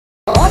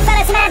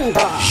apresentando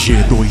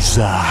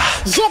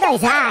G2A.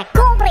 G2A,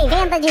 compra e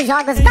venda de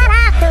jogos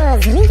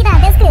baratos. Link na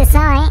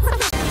descrição, hein?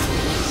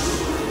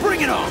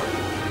 Bring it on!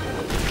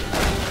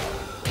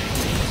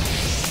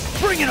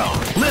 Bring it on!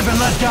 Live and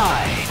let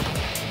die!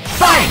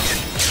 Fight!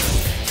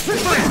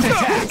 First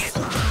attack!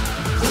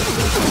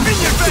 In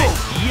your face!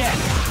 Yes!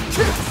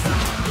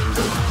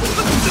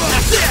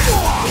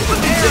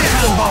 Air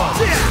combo!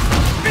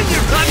 In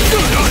your face!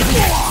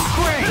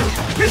 Great!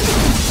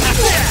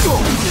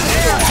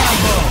 Air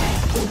combo!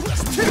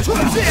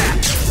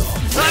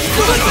 I'm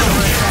good on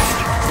it!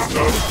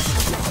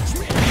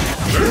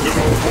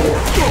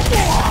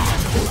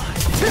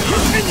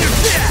 In your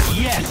face!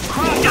 Yes!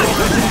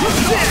 Crossover!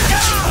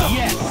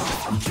 Yes!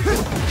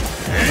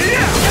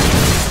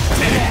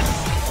 Yes!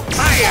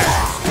 Fire!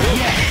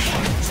 Yes!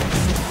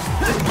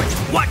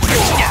 Watch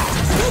your step!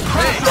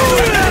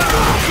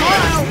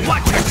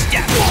 Watch your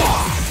step!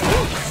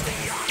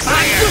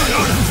 Fire!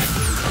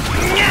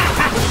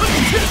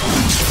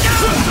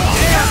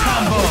 Air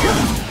combo!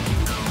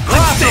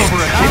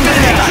 Crossover!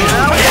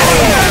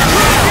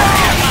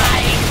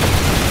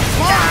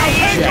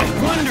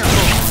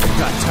 Wonderful!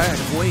 Got tired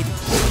of waiting.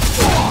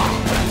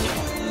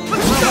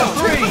 Level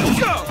 3!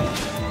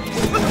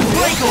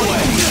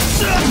 Breakaway!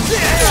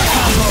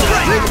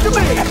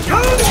 Air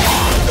combo!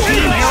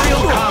 Team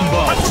aerial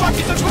combo!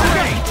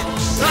 Great!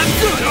 I'm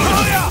good!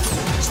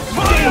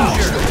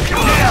 Danger!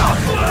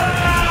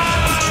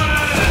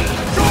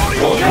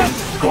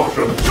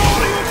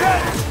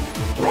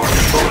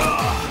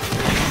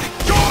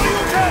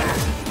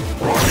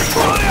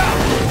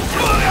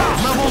 Down!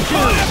 Level 2!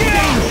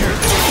 Danger!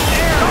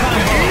 Air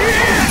combo!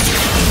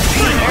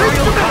 Team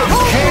aerial combo!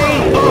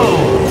 KO!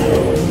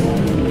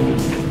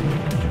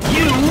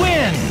 You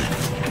win!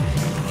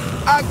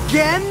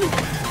 Again?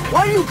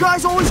 Why do you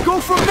guys always go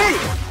for me?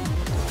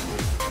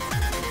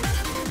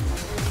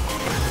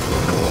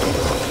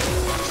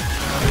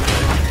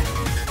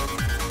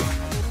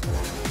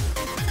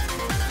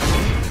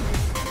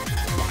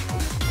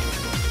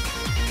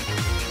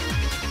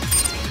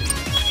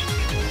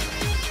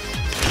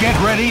 Get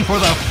ready for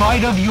the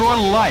fight of your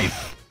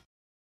life.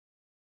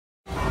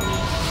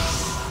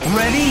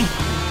 Ready?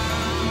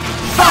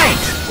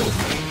 Fight!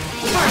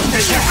 First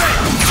attack!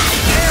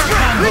 Air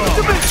combo!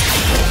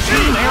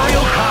 Team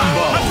aerial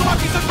combo!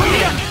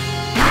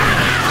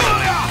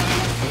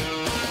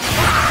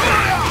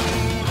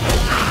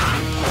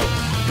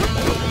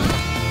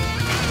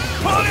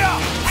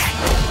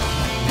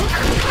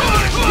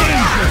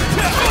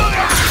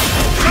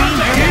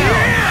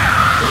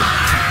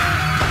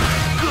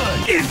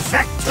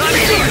 Insect!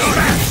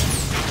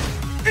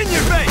 In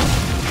your face!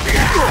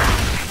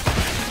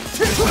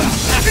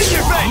 In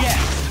your face! Yes!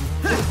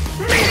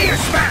 Meteor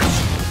smash!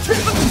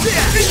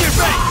 In your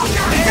face!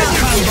 Air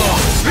combo!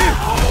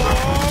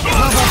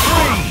 Level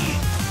 3!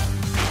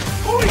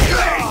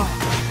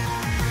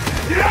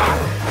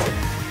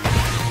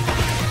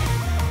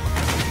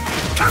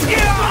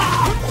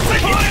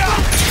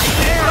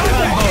 Air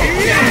combo!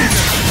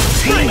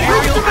 Team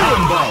aerial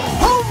combo!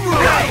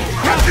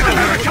 Captain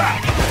America!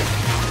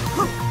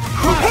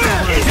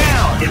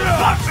 Down!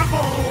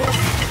 Impossible!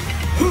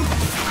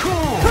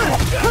 Cool!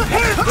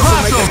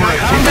 Crossover!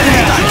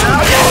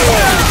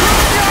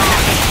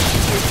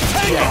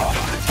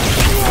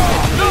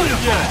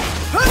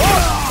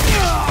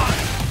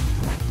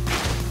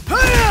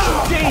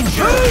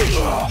 Danger!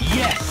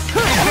 Yes!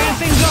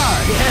 Advancing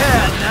guard!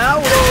 Yeah, now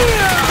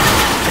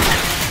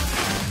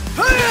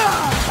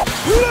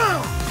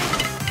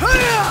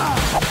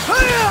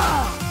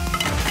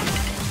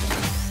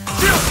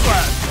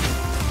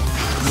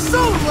so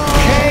long!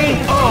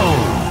 KO!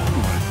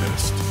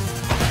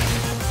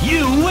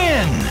 You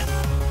win!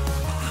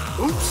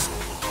 Oops!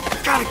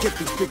 Gotta get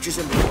these pictures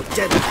in before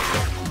deadline.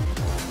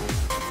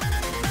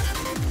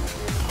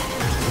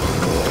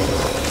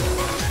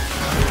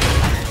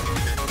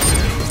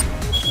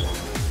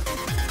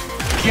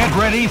 Get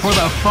ready for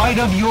the fight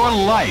of your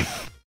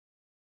life!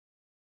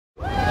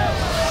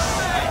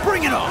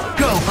 Bring it on!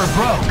 Go for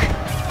broke!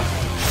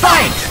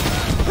 Fight!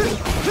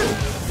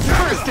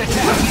 First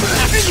attack!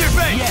 In your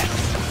face! Yes!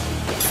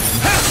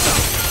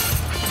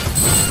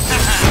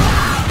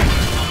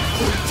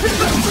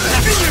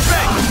 In your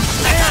face!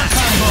 Air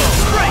combo!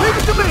 Leave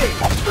it to me!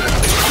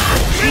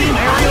 Team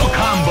aerial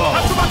combo!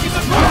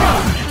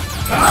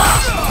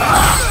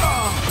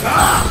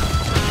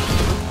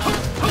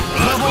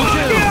 Level 2!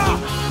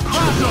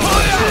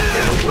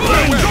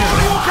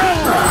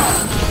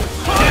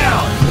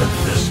 Down!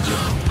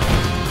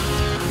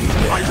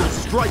 I will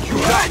strike you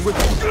down with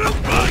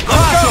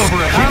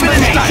Crossover!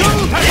 Combination!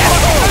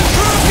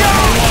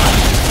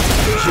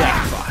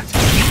 jackpot.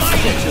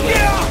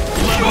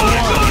 Level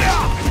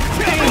 1!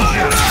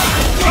 Danger!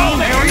 Team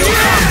aerial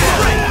combo!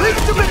 Leave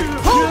it to me!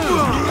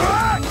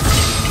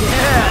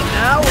 Yeah,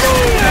 now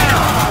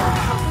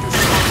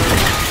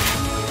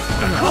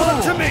Call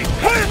it to me!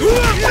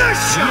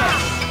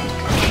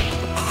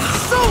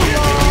 so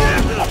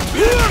long!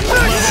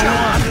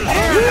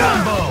 Air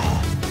combo!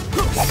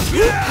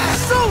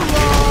 So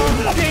long!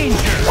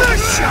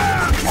 Danger!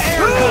 Air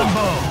combo!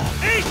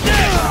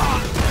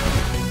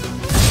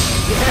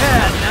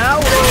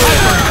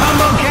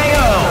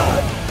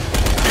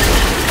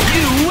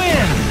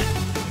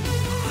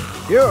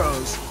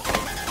 Heroes?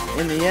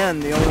 In the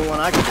end, the only one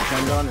I can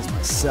depend on is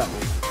myself.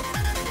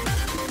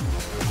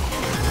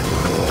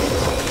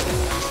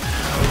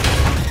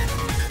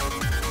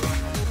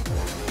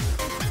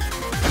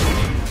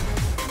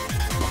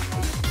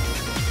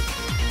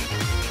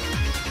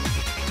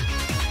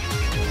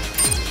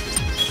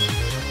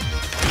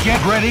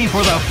 Get ready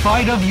for the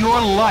fight of your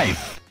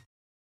life.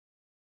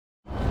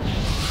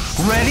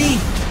 Ready?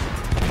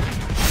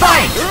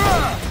 Fight!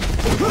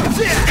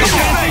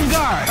 Advancing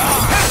guard!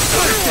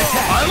 First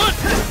attack! Pilot!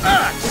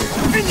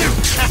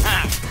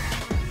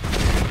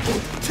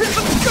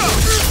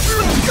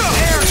 Let's go!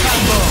 Air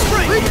combo!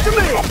 Leap to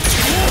me!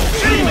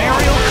 Team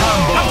aerial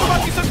combo!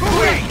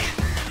 Break!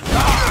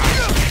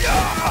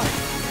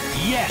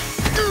 Yes!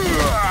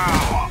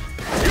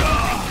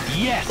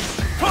 Yes!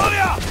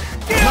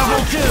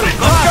 Level 2!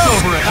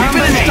 Crossover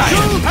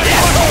combination!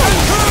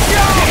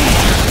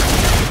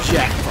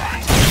 Jackpot!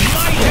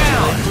 Lie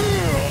down!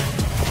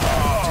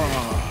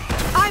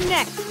 I'm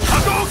next.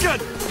 Hadouken!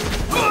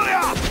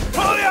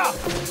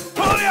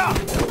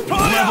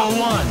 Level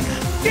 1!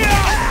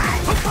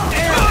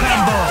 Air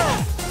combo!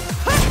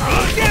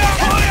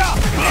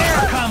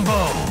 Air combo!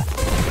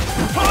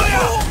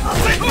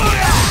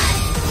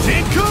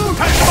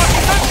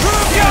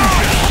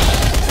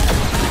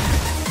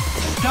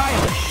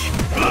 Stylish!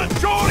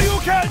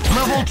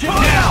 Level 2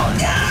 down!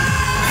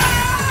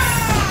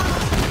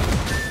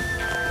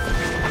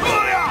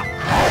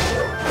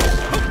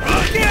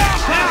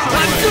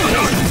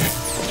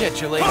 Get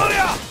you later.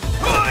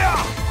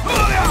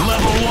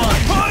 Level 1!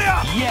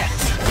 Yes!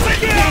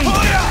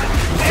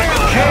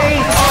 KO!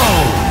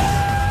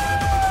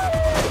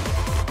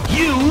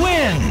 You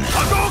win!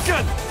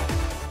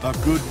 A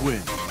good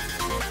win.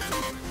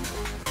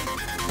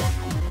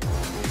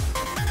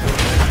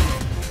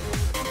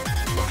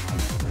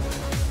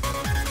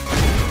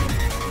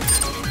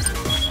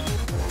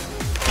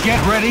 Get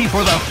ready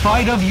for the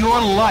fight of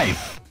your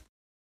life.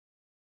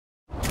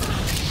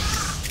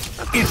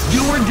 It's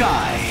do or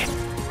die.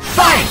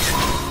 Fight!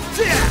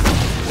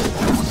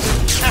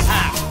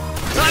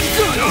 I'm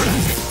good.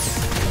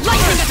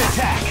 Lightning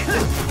attack!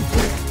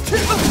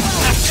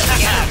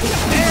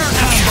 Air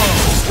combo!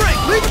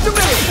 Leap to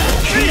me!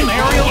 Team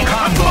aerial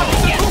combo!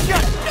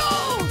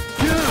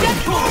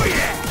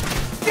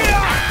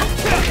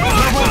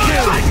 Level 2!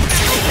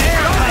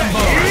 Air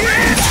combo!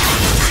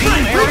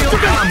 Team aerial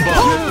combo!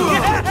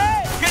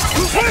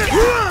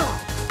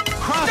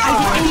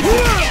 Crossover!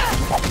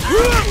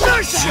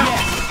 Nice try!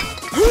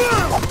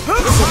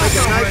 Crossover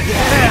attack!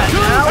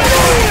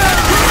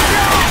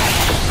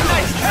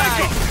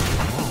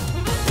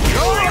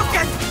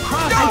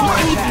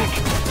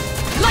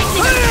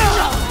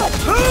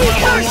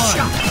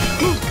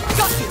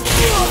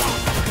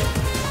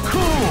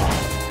 Cool!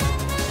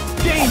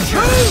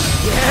 Danger!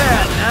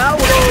 Yeah, now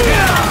we're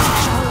down!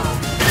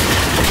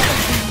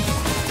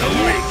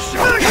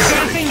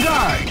 Advancing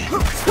guard!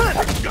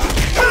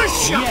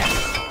 Yes!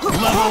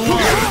 Level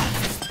 1!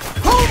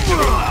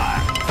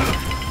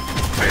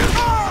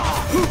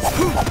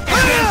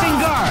 Advancing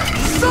guard!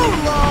 So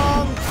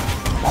long!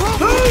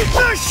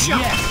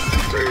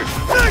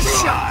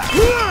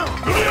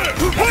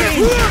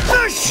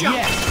 Yes!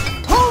 Yes!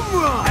 Home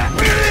run!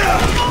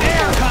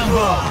 Air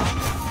combo!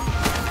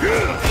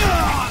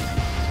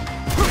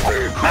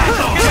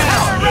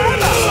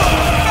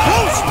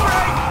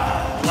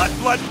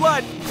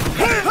 Blood!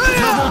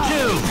 Level 2!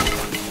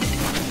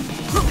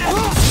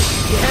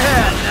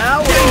 Yeah, now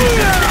we're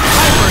down!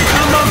 Hyper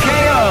combo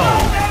KO!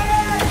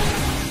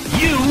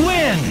 You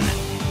win!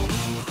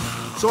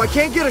 So I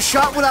can't get a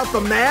shot without the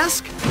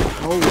mask?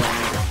 Oh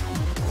well.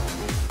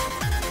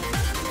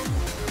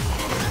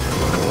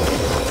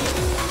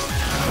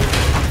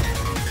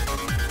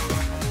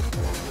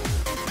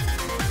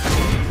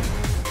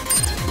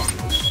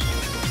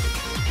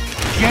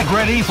 Get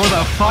ready for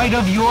the fight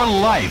of your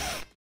life.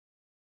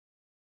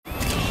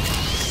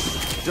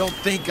 Don't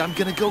think I'm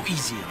gonna go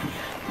easy on you.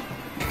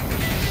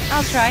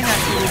 I'll try not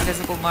to leave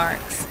visible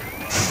marks.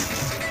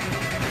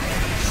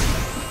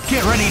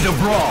 Get ready to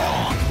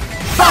brawl.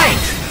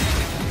 Fight!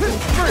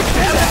 First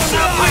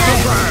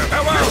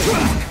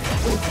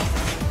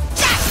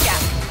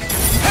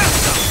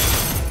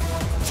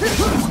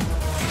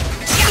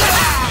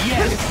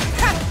Yes!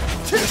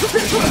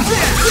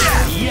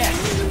 Yes!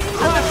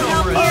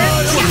 Crossover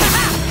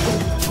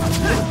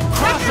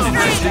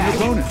Interesting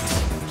opponent.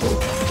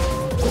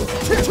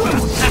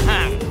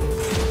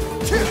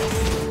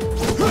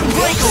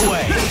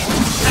 breakaway!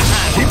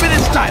 Keep it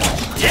in style.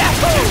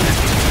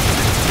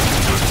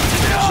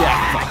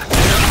 Jackpot!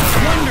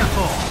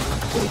 Wonderful!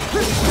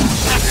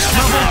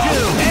 Level 2!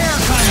 Air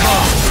combo!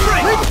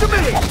 Leap to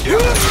me!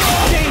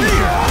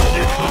 Danger!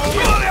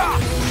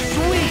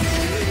 Sweet!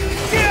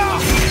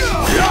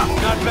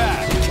 Not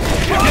bad.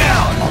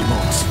 Down!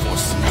 Almost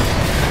foreseen.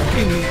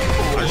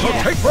 I shall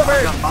take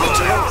revenge.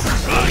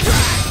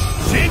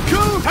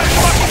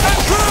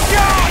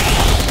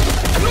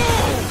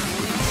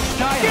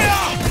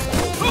 Stylish!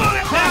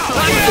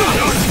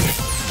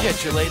 Get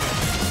you later.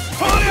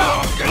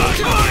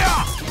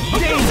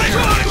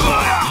 Danger!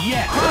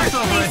 Yes!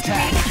 Crossover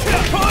attack!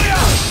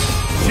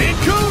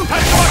 Shinku!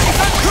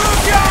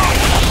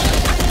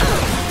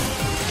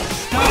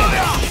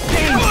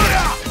 Danger!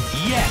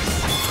 Yes!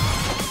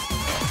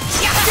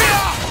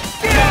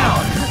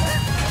 Down!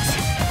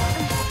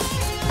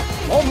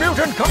 All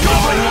mutant come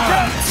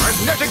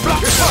magnetic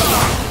block!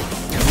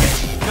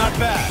 Not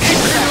bad!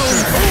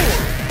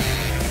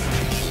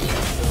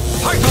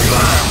 Titan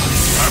Slam!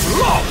 I'm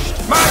lost!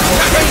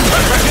 Magnetic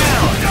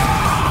Down!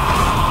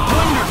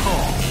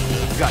 Wonderful!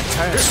 Got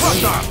time. This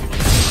one's up!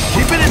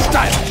 Keep it in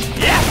style!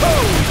 Yahoo!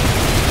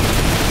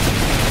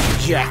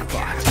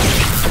 Jackpot!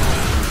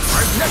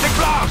 Magnetic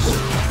blast!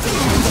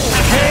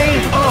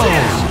 KO!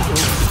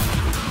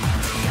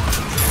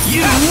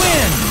 You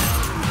win!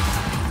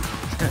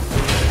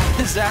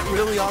 Is that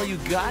really all you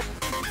got?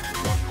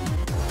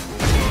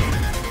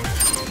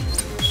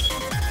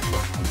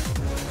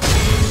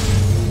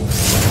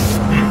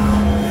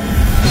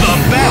 The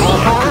battle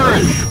for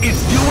Earth is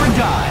do or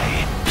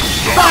die.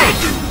 Fight!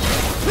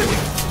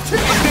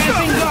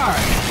 Advancing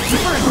guard.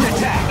 First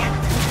attack.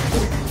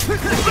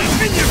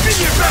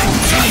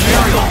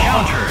 Aerial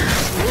counter.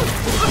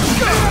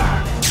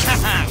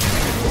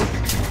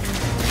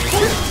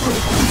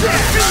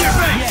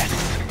 Yes.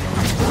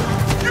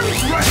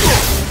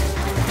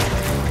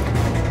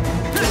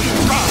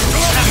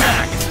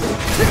 Attack.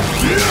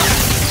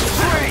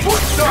 Great.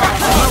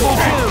 Level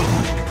 2.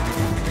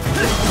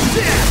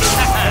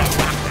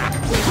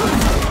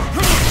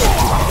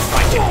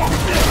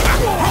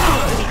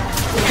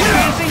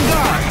 Advancing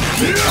guard.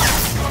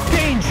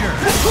 Danger.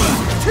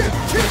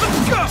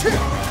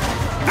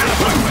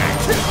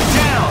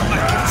 Down.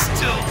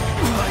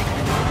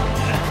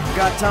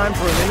 Got time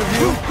for an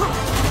interview?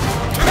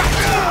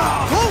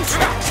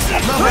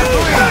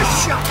 Level 3.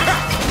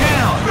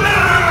 Down.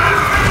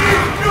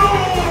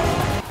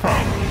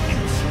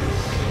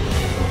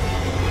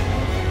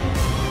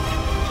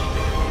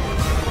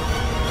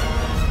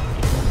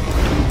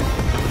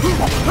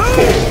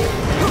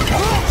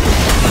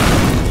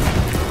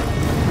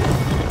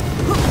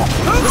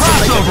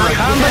 Crossover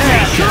combination.